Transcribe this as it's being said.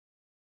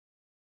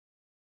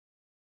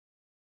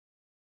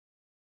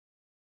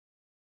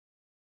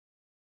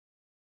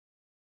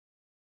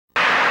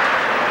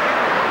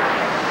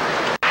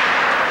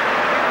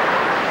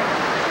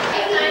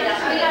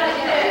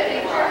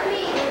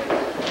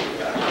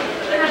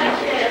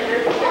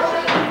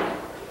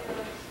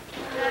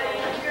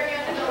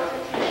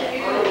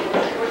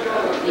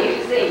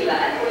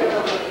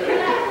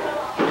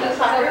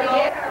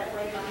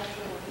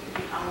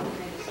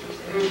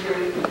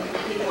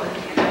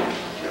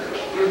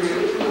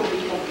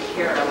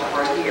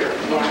here.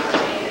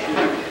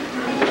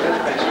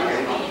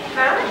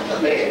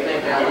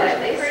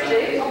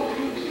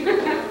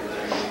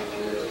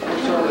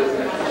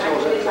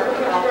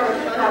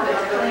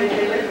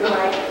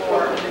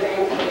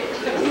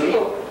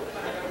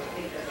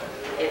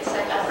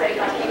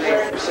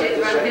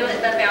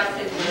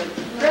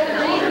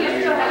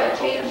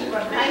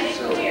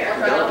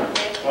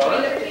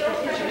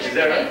 Is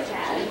that right?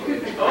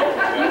 Oh,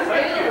 well,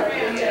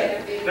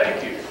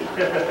 thank you.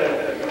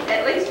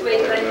 At least we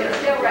can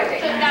still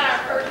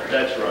recognize.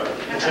 That's right.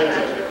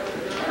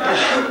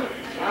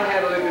 I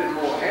had a little bit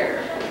more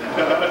hair.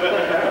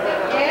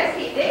 Yes,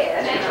 he did.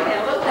 And a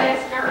little less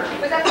skirt.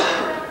 Was that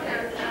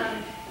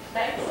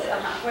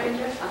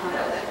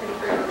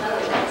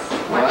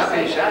Well, I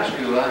finished high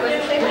school. I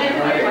weighed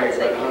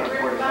about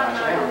 145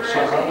 pounds. So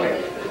I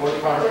weighed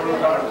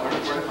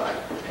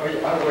 145. Oh,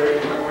 yeah, I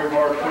weigh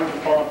more food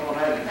pounds on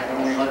that.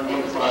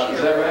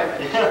 Is that right?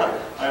 Yeah.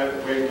 I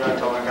weighed that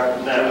till I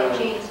got Now,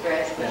 jeans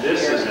dress.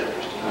 this is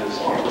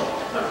interesting.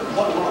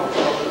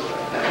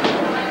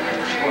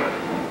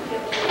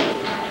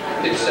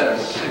 It's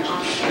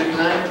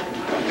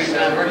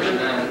 59 version.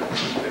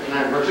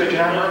 59 version.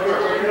 59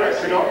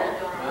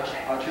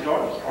 Two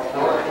daughters. Two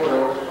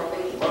daughters.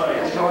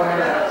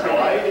 So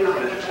I did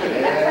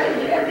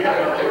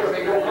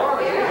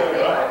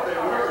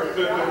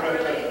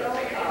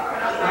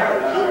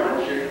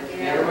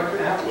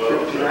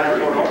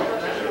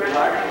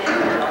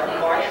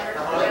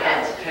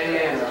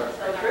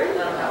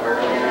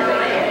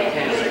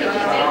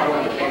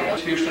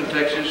Houston,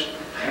 Texas,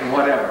 and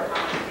whatever.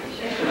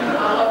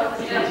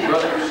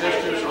 Brothers,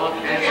 sisters,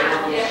 aunts,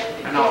 uncles,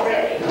 and all.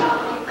 Okay.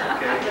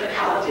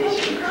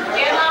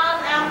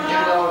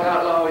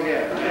 Outlaw,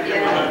 yeah.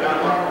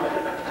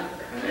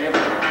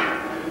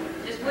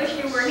 Just wish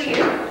you were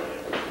here.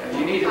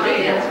 You need to be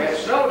here. We had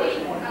snow this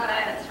morning.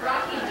 That's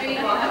Rocky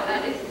Dream.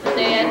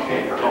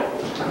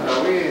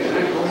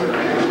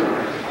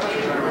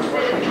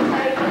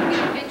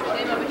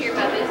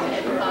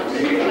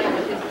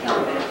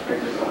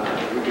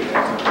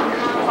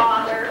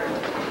 Father.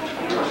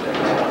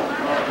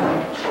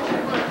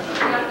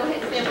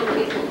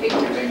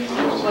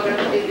 What I'm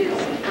going to do is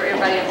for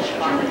everybody else to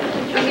follow.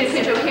 You can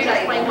sit over here and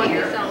explain what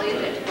this all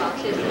is at your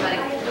box. You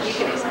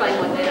can explain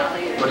what that all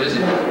is. What is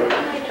it?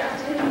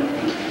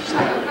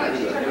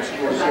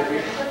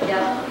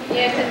 Yeah.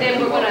 Yes, and then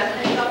we're going to.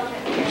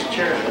 These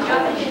chairs. You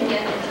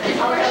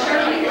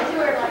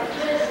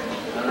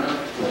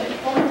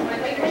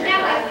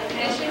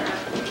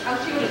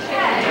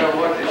know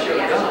what they should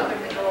have done?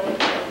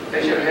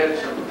 They should have had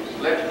some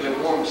electrically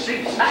warm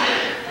seats.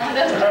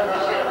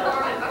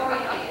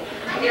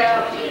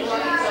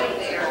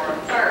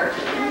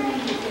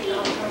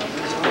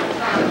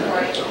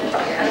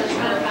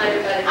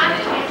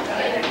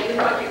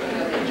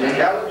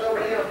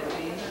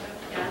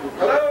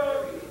 Hello.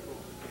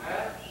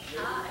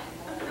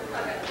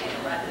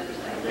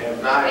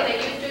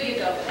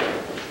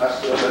 Let's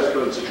go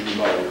to the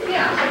remote.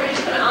 Yeah, so we're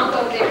just going to all go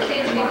there.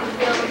 Kids need to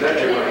build. Is that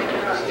your way?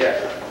 Yeah.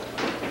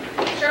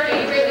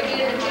 Shirley, you ready to get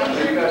in the So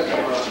you got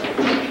some,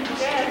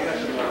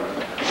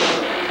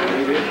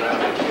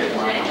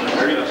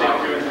 Are you going to talk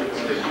to him?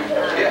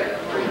 yeah.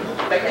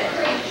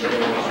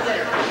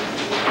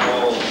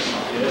 Oh,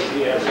 yes, he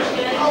has.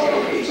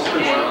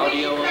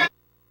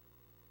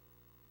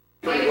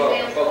 Pretty well,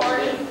 folks.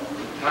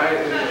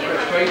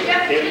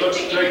 It looks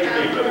straight to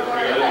me, Brother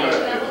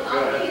Creel.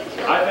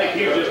 I think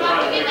he was just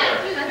trying to pick up.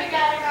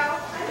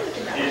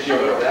 It's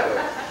yours.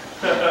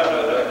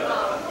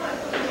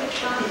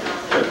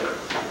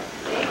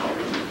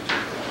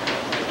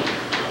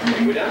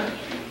 We done?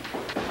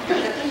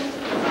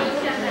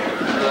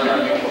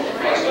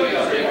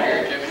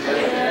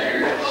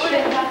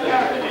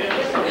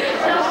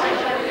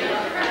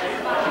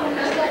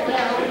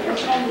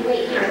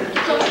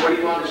 What do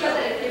you want to say?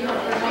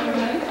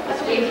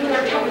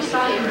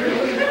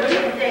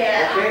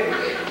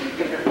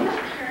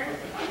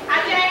 Hi,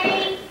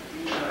 Jamie.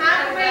 Hi,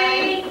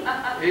 Bree.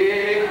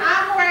 Hey. Hi,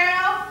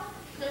 Corral.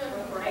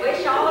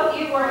 Wish all of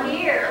you were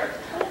here.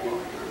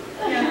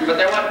 But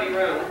there won't be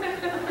room.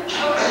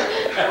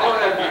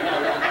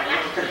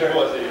 There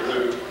was a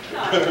room.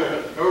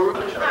 So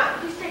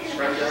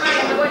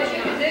what you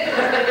can do is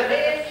do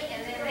this,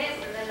 and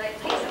then they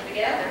piece them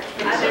together.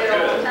 I do it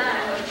all the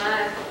time with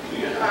mine.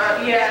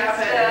 Yeah,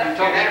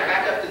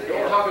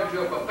 You're talking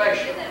to a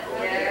professional.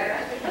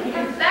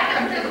 Yeah. Back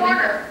up to the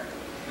corner.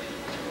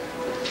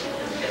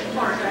 I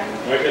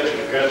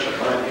got some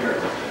right here.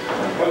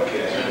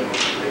 Okay.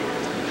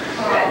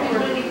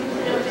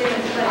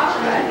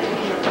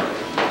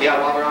 Yeah,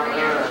 while they're on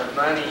there,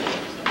 money.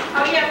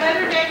 Oh, yeah,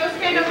 Mother Dad, go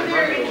stand over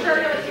there and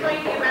Shirley will explain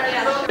to you about it.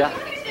 Yeah.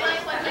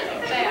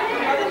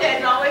 Mother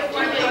Dad's always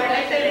wanted to,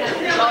 they said it's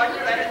too large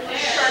for that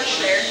church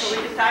there, so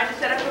we decided to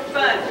set up a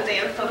fund for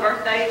them. So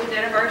birthdays and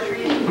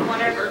anniversaries,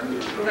 whatever,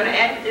 we're going to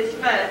add to this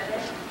fund,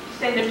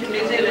 send them to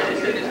New Zealand as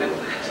soon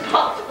as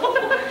possible.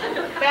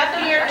 About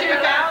the year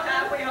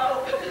 2000, we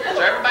hope.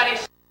 So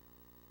everybody's.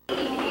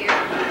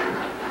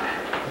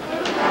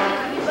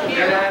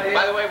 Good idea.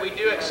 By the way, we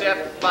do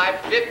accept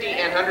 $50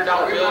 and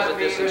 $100 bills at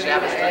this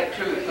establishment.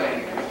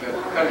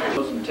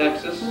 From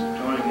Texas,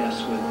 joining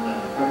us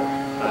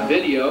with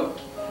video.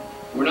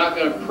 We're not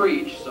going to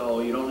preach,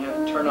 so you don't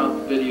have to turn off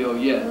the video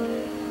yet.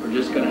 We're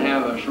just going to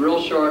have a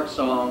real short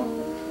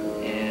song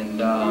and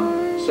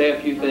say a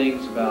few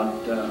things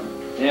about the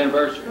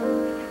anniversary.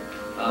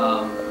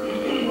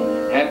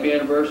 Happy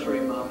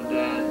anniversary, Mom and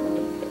Dad.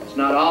 It's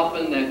not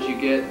often that you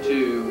get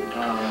to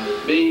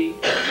be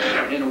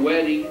in a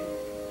wedding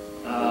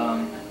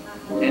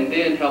and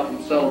then help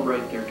them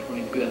celebrate their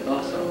 25th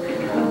also.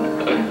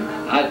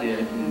 I did,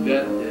 and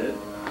Beth did.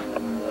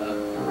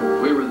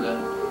 And, we were the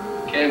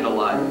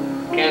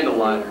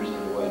candlelighters in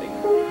the wedding.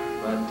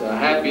 But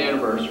happy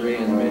anniversary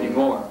and many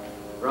more.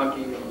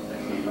 Rocky, you want to say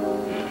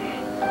something?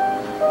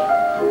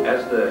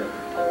 As the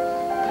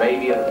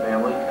baby of the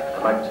family,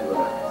 I'd like to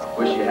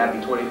wish you a happy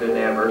 25th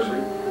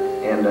anniversary.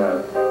 And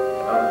of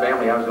the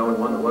family, I was the only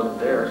one that wasn't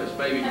there. Just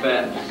baby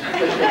fat.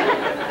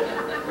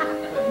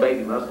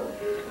 Baby muscle.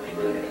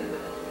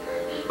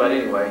 But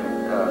anyway,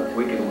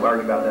 we can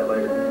argue about that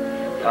later.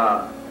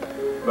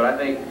 But I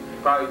think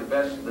probably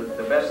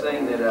the best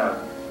thing that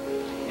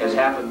has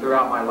happened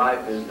throughout my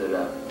life is that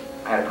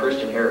I had a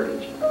Christian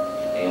heritage,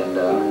 and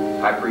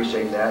I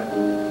appreciate that.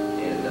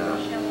 And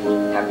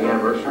happy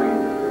anniversary,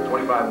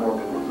 25 more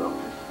good ones though.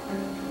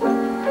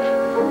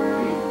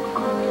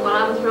 Well,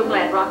 I was real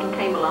glad Rocky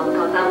came along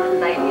because I was the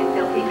baby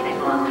until he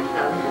came along.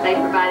 So they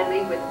provided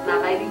me with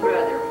my baby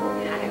brother.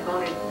 And I had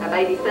wanted a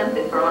baby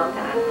something for a long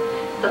time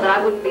so that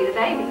I wouldn't be the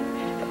baby.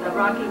 So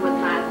Rocky was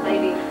my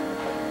baby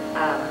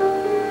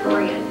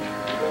friend.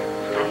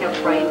 I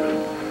helped raise him.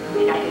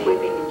 I could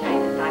whip him and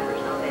change his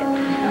diapers and all that.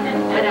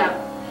 But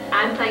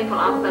I'm thankful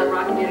also,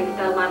 Rocky did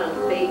stole my little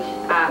speech.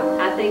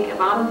 I think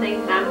of all the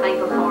things that I'm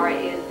thankful for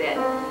is that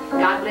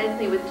God blessed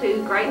me with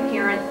two great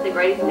parents, the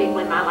greatest people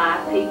in my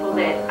life, people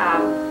that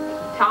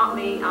taught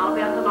me all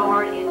about the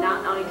Lord, and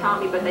not only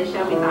taught me, but they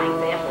showed me by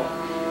example.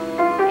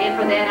 And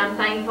for that, I'm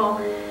thankful.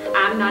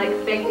 I'm not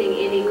expecting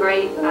any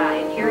great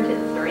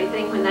inheritance or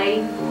anything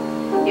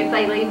if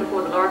they leave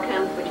before the Lord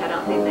comes, which I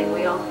don't think they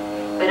will.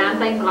 But I'm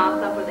thankful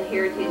also for the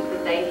heritage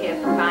that they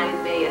have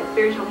provided me, a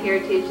spiritual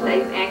heritage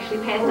they've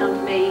actually passed on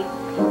to me.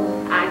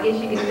 I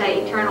guess you could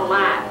say eternal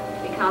life,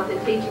 because in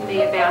teaching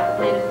me about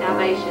the plan of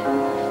salvation,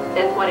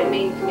 that's what it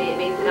means to me. It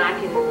means that I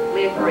can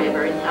live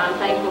forever. And so I'm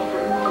thankful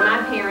for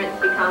my parents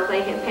because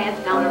they have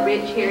passed on a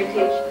rich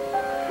heritage,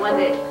 one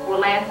that will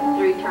last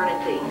through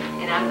eternity.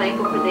 And I'm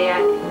thankful for that.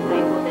 I'm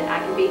thankful that I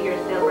can be here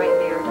to celebrate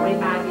their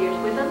 25 years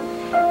with them.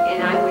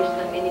 And I wish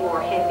them many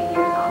more happy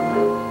years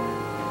also.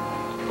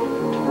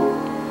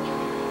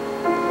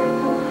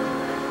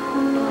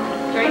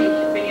 Tracy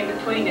should be in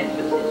between us,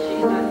 but since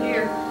she's not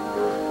here,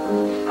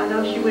 I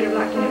know she would have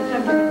liked to have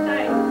something to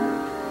say.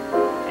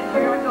 And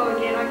here I go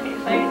again, I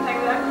can't say anything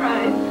without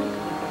crying.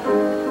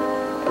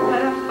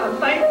 But I'm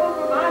thankful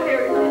for my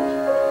heritage.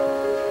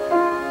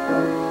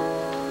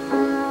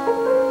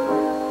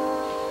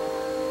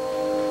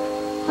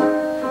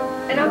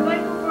 And I'm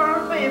thankful for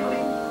our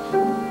family.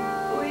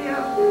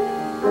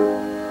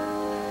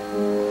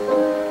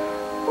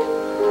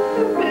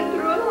 We've been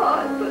through a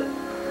lot, but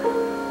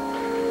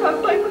I'm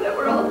thankful that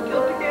we're all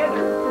still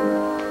together.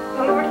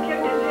 The Lord's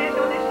kept His hand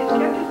on us, He's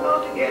kept us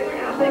all together,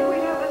 and I'm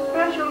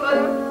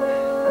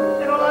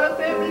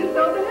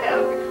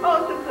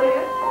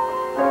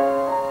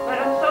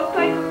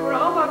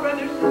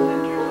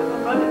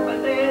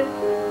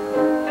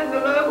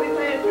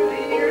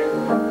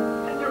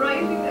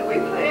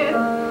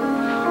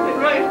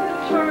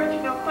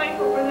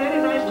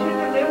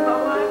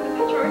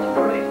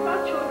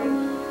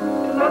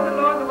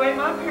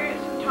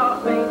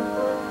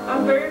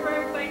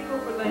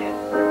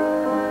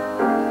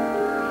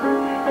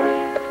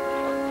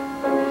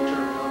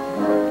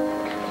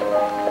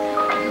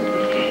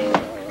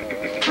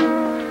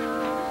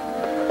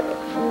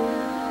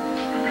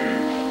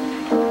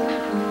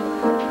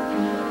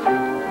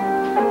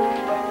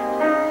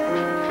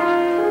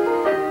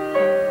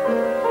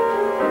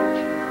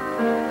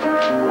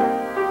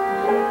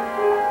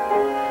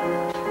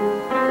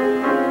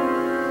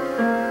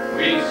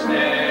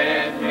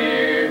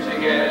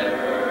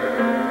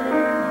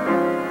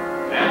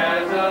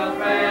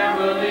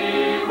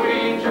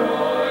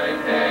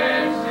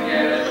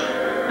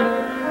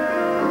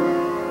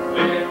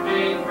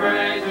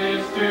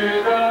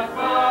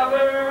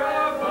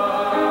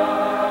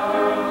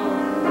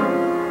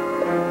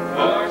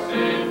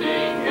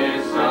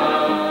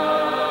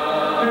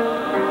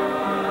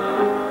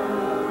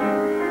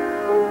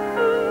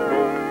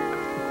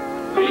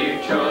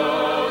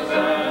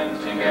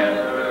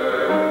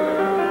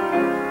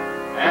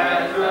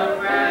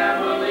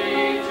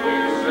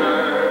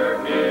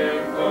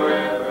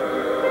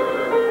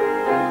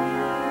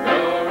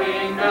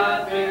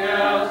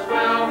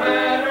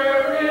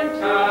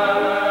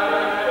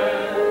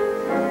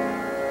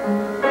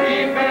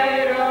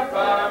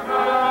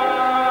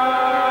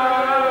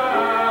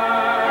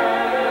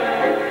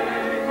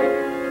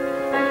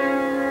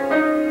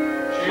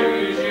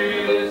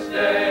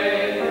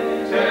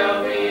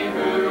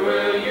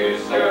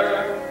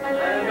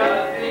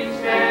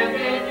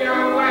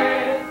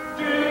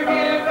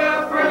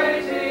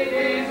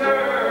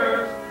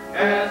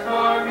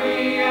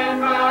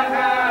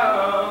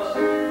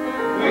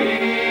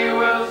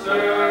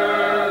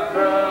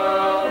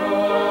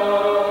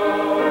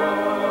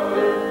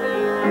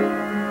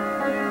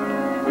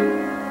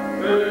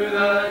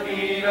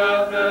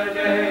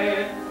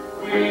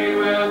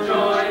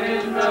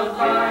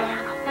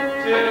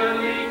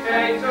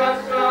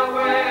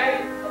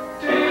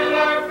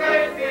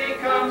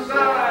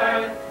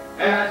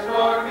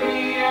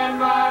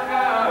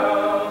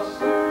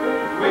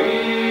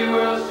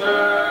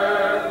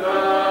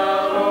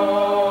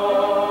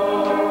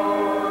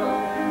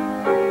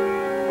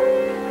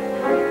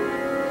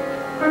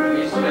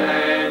we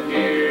stand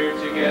here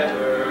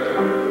together,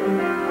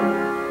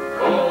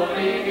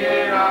 holding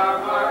in our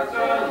hearts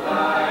a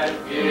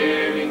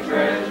life-giving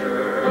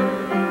treasure.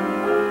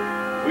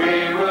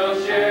 We will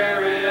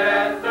share it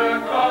at the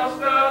cost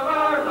of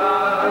our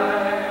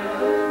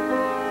lives.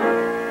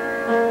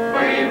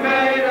 We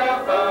made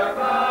up our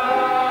minds.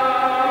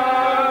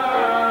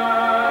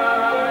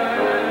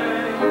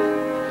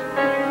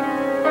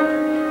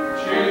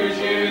 Choose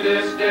you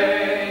this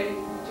day.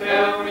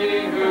 Tell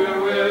me,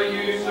 who will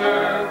you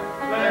serve?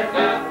 Let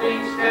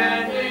nothing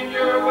stand in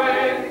your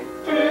way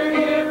to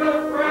give the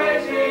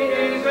praise he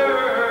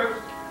deserves.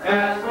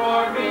 As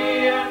for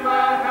me and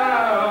my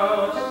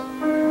house,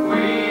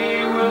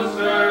 we will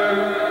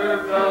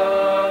serve the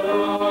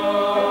Lord.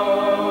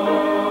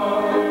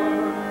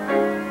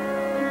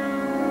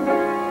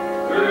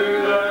 Through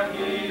the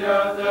heat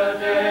of the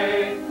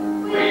day,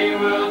 we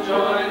will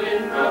join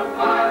in the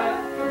fight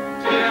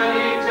till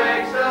he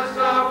takes us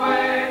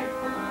away,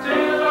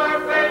 till our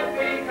faith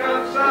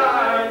becomes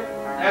sight.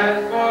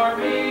 As for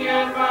me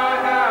and my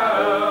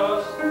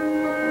house,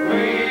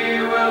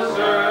 we will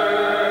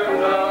serve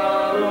the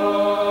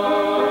Lord.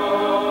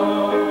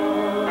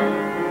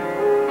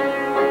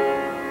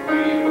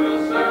 We will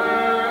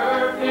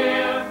serve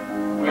him.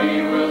 We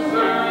will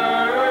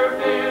serve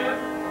him.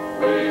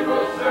 We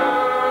will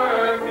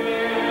serve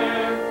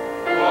him.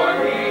 For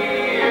he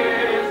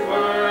is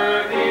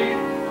worthy.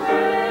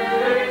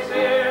 Praise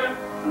him.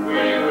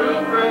 We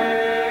will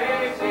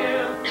praise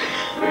him.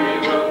 We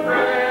will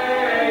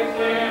praise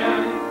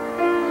him.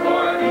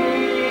 For he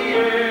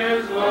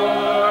is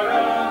Lord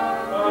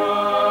of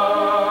all.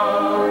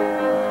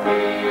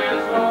 He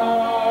is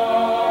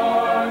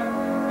Lord.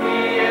 He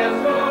is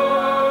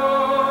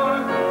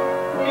Lord.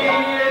 He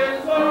is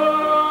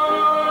Lord.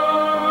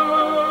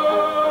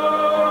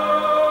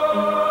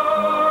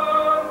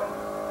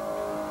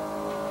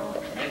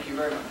 Thank you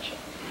very much.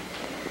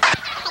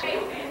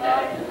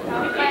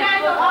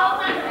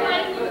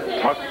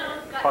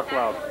 Talk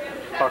loud.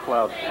 Talk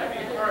loud.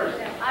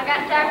 I got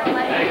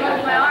sacroilitis on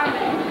my arm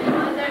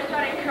and they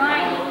started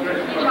crying.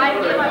 Tried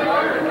to get my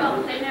water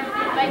results. They never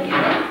could make it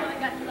until I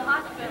got to the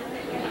hospital.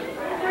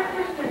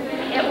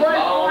 It was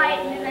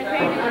white and they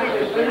painted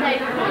it. They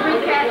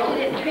recasted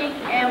it pink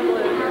and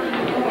blue.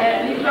 And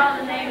he saw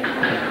the name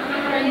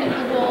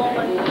Principal.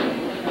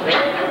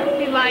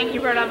 He's lying. He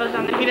wrote all those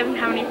on there. He doesn't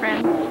have any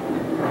friends.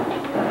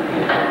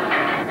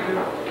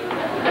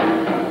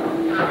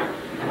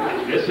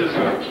 This is a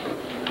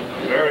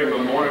very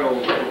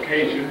memorial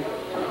occasion.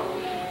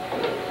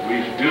 We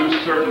do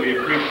certainly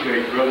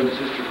appreciate Brother and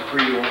Sister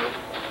Creel.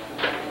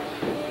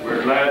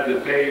 We're glad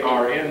that they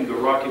are in the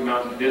Rocky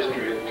Mountain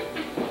District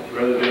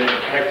rather than in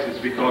Texas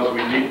because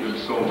we need them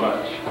so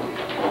much.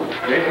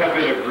 They have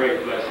been a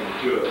great blessing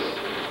to us.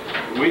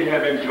 We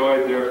have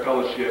enjoyed their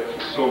fellowship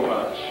so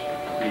much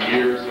the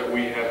years that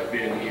we have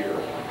been here.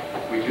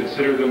 We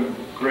consider them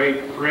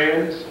great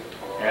friends,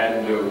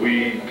 and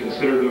we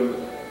consider them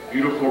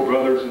beautiful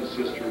brothers and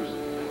sisters,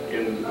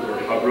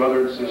 a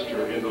brother and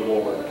sister in the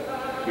Lord.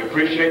 We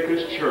appreciate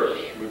this church.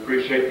 We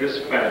appreciate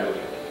this family.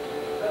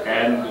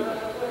 And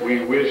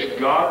we wish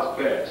God's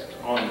best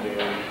on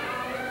them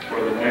for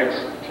the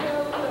next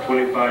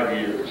 25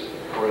 years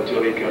or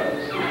until he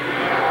comes.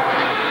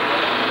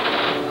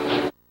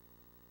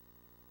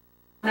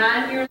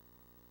 9 years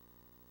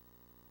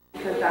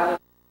because I was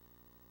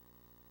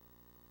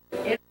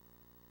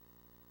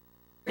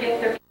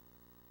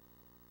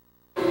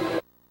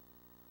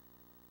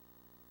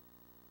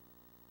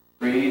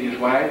Reed, his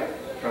wife,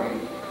 from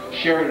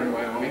Sheridan,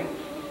 Wyoming,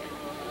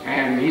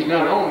 and he's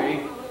not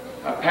only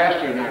a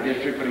pastor in our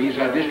district, but he's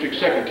our district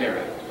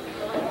secretary,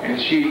 and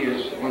she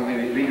is one of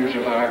the leaders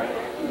of our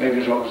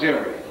ladies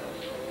auxiliary,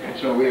 and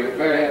so we're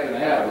very happy to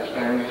have this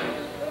family.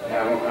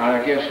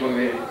 I guess one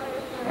of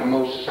the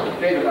most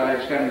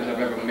stabilized families I've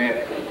ever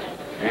met,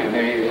 and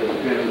they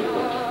have been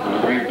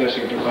a great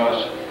blessing to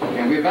us,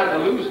 and we're about to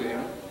lose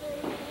them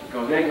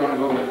because they're going to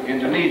go to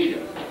Indonesia.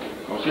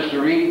 Well,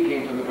 Sister Reed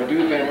came from the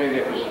Purdue family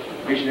that was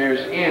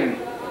missionaries in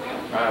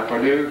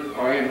Purdue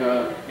or in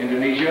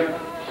Indonesia,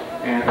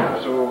 and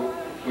so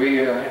we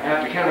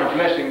have to count our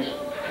blessings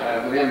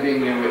for them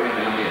being in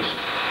our midst.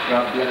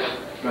 God bless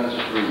Brother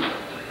Sister Reed.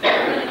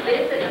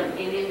 Visit them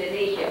in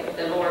Indonesia,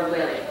 the Lord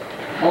willing.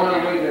 On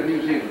our way to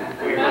New Zealand.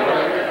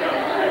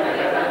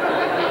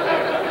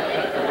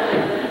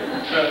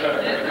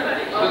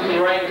 Sister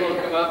Lorraine will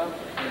come up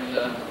and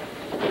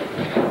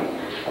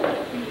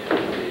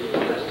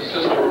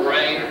Sister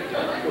Lorraine,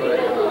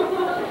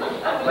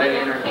 lady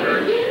in her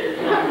church,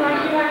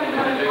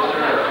 introduce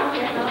her.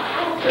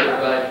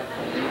 Everybody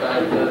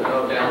go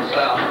down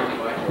south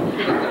anyway.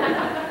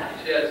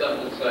 She had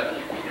something to say.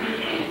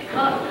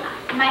 Well,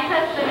 my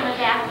husband was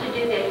asked to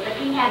do this, but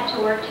he had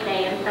to work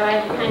today, and so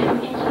I was kind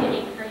of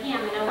pinch-hitting for him,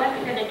 and I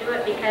wasn't going to do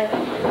it because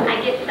I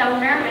get so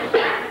nervous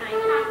when I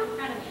talk in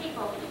front of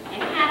people,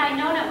 and had I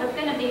known it was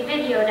going to be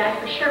videoed, I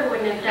for sure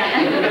wouldn't have done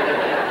it.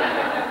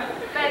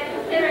 But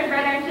considering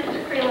Brother and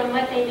Sister Creel and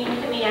what they mean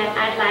to me,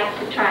 I'd like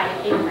to try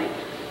it anyway.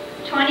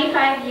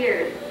 25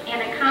 years,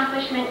 an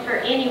accomplishment for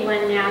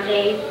anyone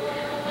nowadays.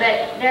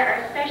 But there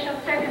are special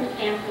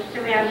circumstances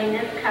surrounding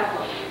this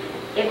couple.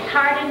 It's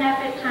hard enough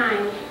at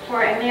times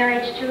for a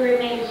marriage to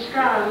remain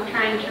strong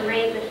trying to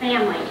raise a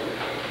family.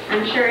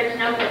 I'm sure it's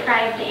no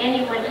surprise to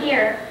anyone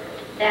here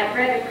that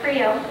Brother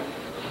Creel,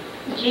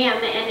 Jim,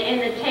 and in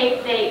the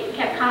tape they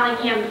kept calling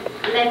him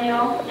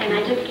Lemuel, and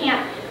I just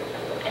can't,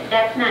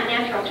 that's not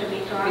natural to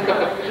me, so I'll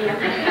call him Jim.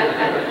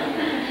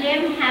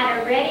 Jim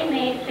had a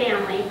ready-made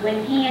family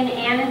when he and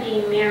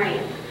Anniedeen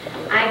married.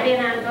 I've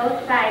been on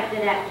both sides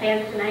of that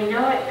fence, and I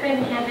know it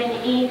couldn't have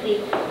been easy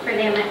for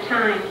them at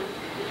times.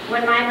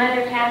 When my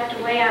mother passed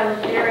away, I was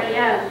very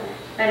young,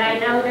 but I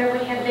know there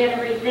would have been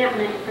a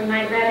resentment from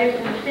my brothers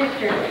and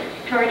sisters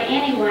toward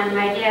anyone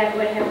my dad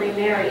would have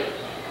remarried.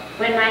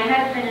 When my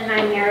husband and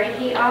I married,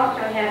 he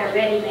also had a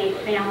ready-made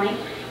family,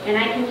 and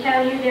I can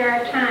tell you there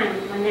are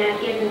times when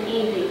that isn't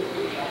easy.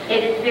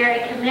 It is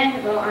very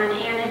commendable on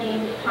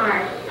Anniedeen's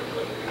part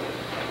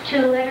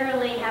to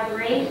literally have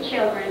raised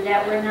children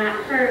that were not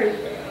hers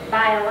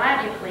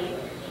biologically,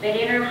 but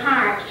in her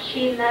heart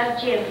she loved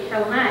Jim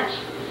so much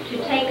to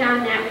take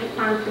on that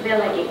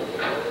responsibility.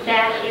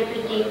 That is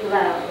a deep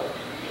love.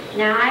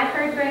 Now, I've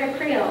heard Brother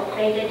Creel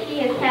say that he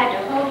has had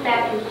to hold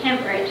back his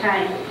temper at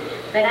times,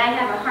 but I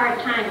have a hard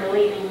time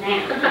believing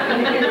that.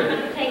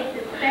 It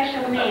takes a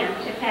special man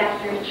to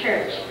pastor a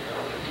church.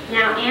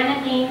 Now,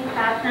 Anniedeen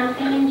saw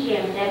something in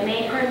Jim that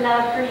made her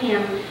love for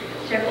him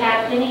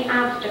surpass any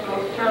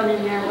obstacles thrown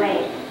in their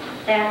way.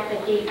 That's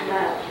a deep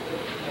love.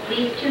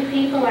 These two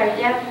people are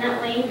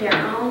definitely their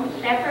own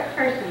separate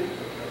persons,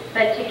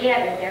 but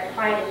together they're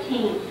quite a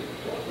team.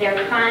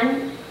 They're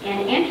fun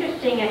and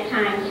interesting at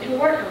times to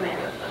work with.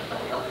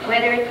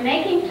 Whether it's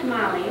making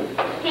tamales,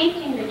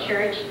 painting the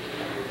church,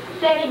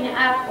 setting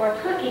up, or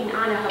cooking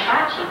on a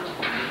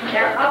hibachi,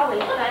 they're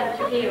always fun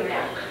to be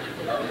around.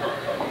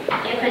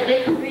 If a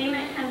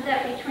disagreement comes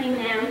up between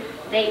them,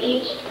 they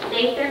each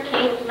state their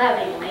case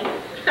lovingly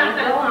and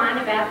go on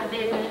about the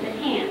business at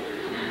hand.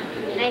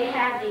 They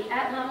have the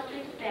utmost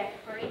respect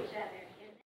for each other.